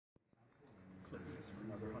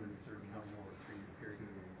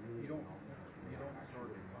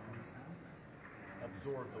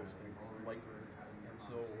absorb those things lightly. And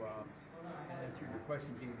so, to answer your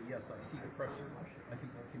question, Jamie, yes, I see the pressure. I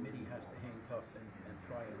think the committee has to hang tough and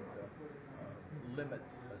try and limit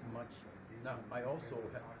as much. Now, I also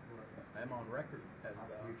am on record as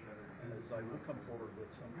I will come forward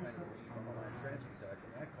with some kind of land transfer tax,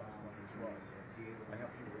 and that costs money as well. So I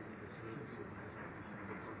have to wait for this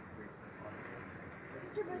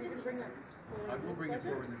Mr. Budget, I will bring it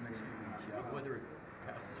forward in the next few weeks, yeah, whether it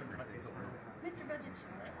passes or not, I don't know. Mr. Budget,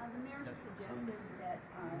 the mayor has suggested that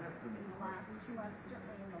in the last 2 months,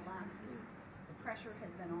 certainly in the last week, the pressure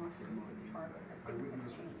has been off to meet his target, that things have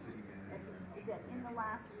changed. That in the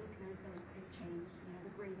last week there's been a sea change. You know,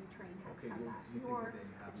 the gravy train has come back. You're the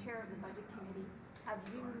chair of the budget committee. Have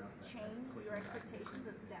you changed your expectations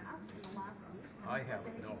of staff in the last week? I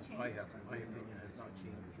haven't. No, I haven't. My opinion has not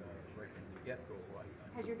changed right from the get-go.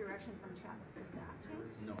 Has your direction from staff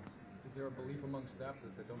changed? No. Is there a belief among staff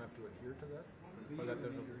that they don't have to adhere to that, or that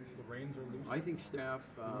the reins are loose? I think staff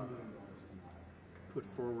put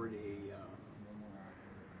forward a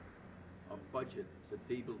budget that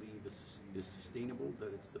they believe is sustainable,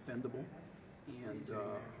 that it's defendable, and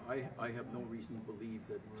I have no reason to believe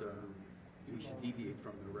that we should deviate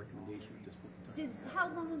from the recommendation at this point in time.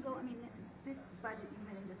 How long ago, I mean, this budget, you've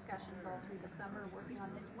been in discussions all through the summer working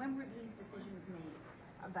on this. When were these decisions made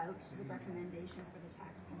about the recommendation for the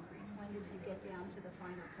tax increase? When did you get down to the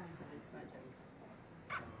finer points of this budget?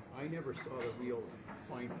 I never saw the real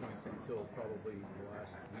fine points until probably the last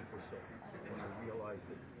week or so, when I realized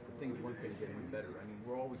that things weren't going to get any better. I mean,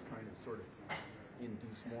 we're always trying to sort of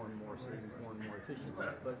induce more and more savings, more and more efficiency,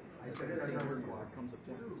 but as I was saying earlier, there comes a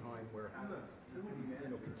point in time where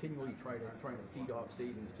continually trying to feed off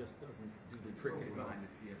savings just doesn't do the trick anymore.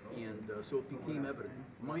 And so it became evident.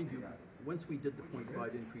 Mind you, once we did the 0.5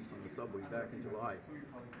 increase on the subway back in July,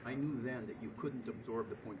 I knew then that you couldn't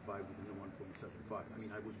absorb the 0.5 within the 1.75. I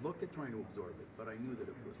mean, I would look at trying to absorb it, but I knew that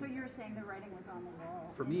it was. So you're saying the writing was on the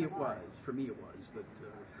wall? For me, it was. For me, it was. But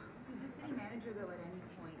did the city manager, though, at any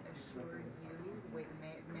point assure you, the way the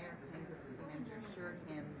mayor claims that the city manager assured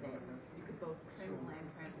him that you could both trim the land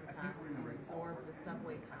transfer tax and absorb the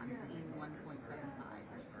subway tax in 1.75?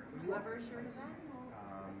 Were you ever assured of that?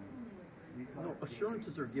 No,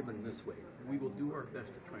 assurances are given this way. We will do our best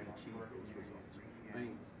to try and achieve those results. I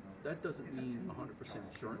mean, that doesn't mean 100%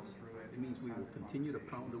 assurance. It means we will continue to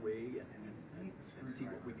pound away and see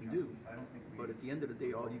what we can do. But at the end of the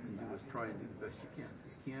day, all you can do is try and do the best you can.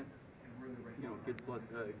 You can't, get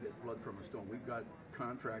blood from a stone. We've got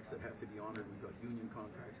contracts that have to be honored. We've got union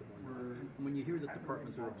contracts at one time. And when you hear that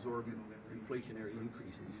departments are absorbing inflationary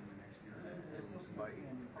increases by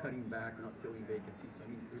cutting back, not filling vacancies, I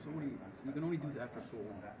mean, you can only do that for so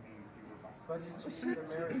long. Budget chief, the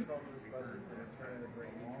mayor spoke to this budget that it's turning the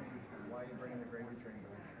gravy train. Why are you bringing the gravy train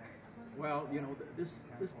back? Well, this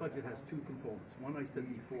budget has two components. One, I said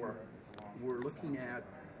before, we're looking at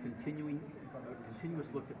continuous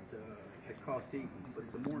look at cost savings, but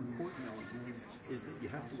the more important element is that you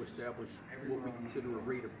have to establish what we consider a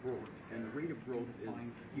rate of growth. And the rate of growth is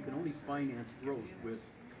you can only finance growth with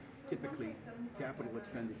typically capital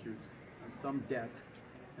expenditures and some debt.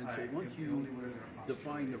 And so once you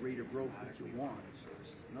define the rate of growth that you want,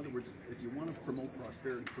 in other words, if you want to promote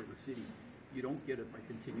prosperity for the city, you don't get it by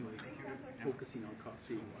continually focusing on cost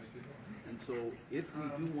savings. And so if we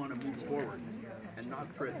do want to move forward and not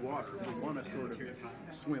tread water, we want to sort of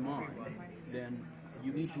swim on, then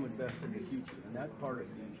you need to invest in the future. And that part of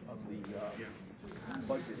the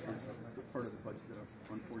budget is part of the budget that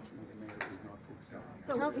unfortunately the mayor is not focused on.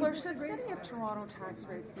 So, Councillor, should City of Toronto tax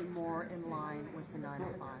rates be more in line with the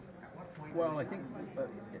 905? Well, I think,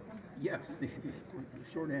 yes. The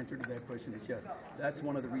short answer to that question is yes. That's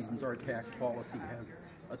one of the reasons our tax policy has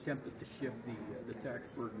attempted to shift the tax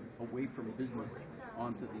burden away from business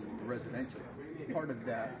onto the residential. Part of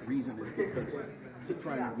that reason is because to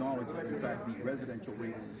try and acknowledge that, in fact, the residential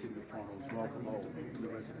rate in the City of Toronto is well below the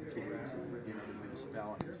residential rates in other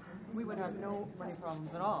municipalities. We would have no money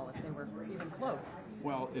problems at all if they were even close.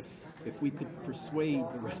 Well, if we could persuade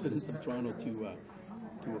the residents of Toronto to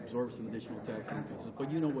absorb some additional tax increases,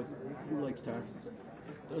 but you know what? Who likes taxes?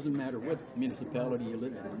 It doesn't matter what municipality you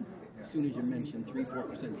live in. As soon as you mention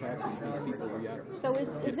 3-4% tax increase, people react. So is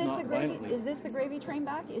this the gravy train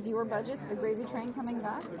back? Is your budget the gravy train coming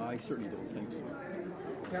back? I certainly don't think so.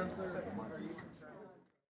 Councillor,